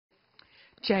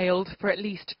jailed for at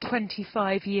least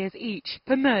 25 years each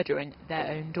for murdering their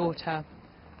own daughter.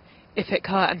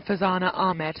 Iftikhar and Farzana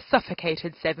Ahmed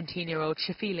suffocated 17-year-old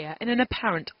Shafilea in an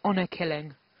apparent honour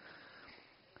killing.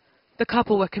 The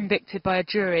couple were convicted by a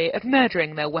jury of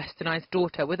murdering their Westernised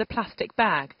daughter with a plastic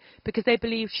bag because they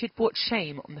believed she'd brought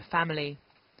shame on the family.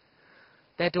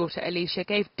 Their daughter Alicia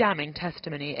gave damning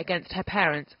testimony against her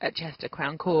parents at Cheshire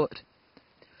Crown Court.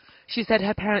 She said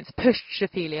her parents pushed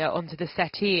Shafilea onto the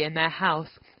settee in their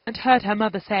house and heard her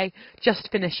mother say, "Just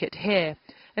finish it here,"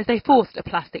 as they forced a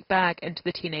plastic bag into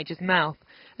the teenager's mouth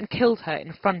and killed her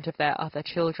in front of their other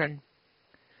children.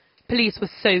 Police were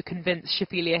so convinced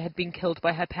Shafilea had been killed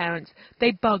by her parents,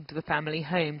 they bugged the family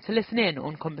home to listen in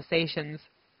on conversations.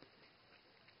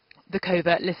 The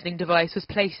covert listening device was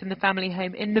placed in the family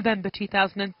home in November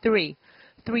 2003,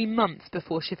 3 months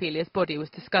before Shafelea's body was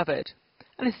discovered,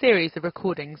 and a series of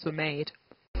recordings were made.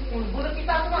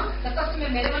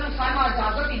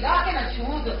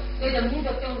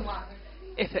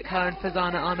 Iftikhar and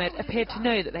Farzana Ahmed appeared to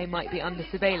know that they might be under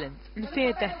surveillance and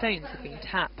feared their phones had been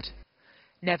tapped.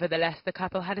 Nevertheless, the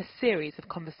couple had a series of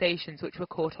conversations which were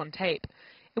caught on tape,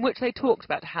 in which they talked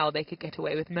about how they could get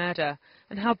away with murder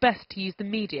and how best to use the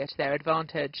media to their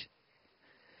advantage.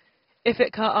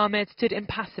 Iftikhar Ahmed stood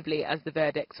impassively as the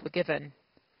verdicts were given.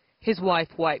 His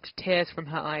wife wiped tears from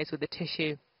her eyes with a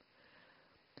tissue.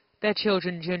 Their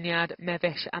children, Junyad,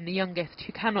 Mevish and the youngest,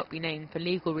 who cannot be named for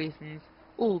legal reasons,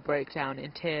 all broke down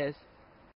in tears.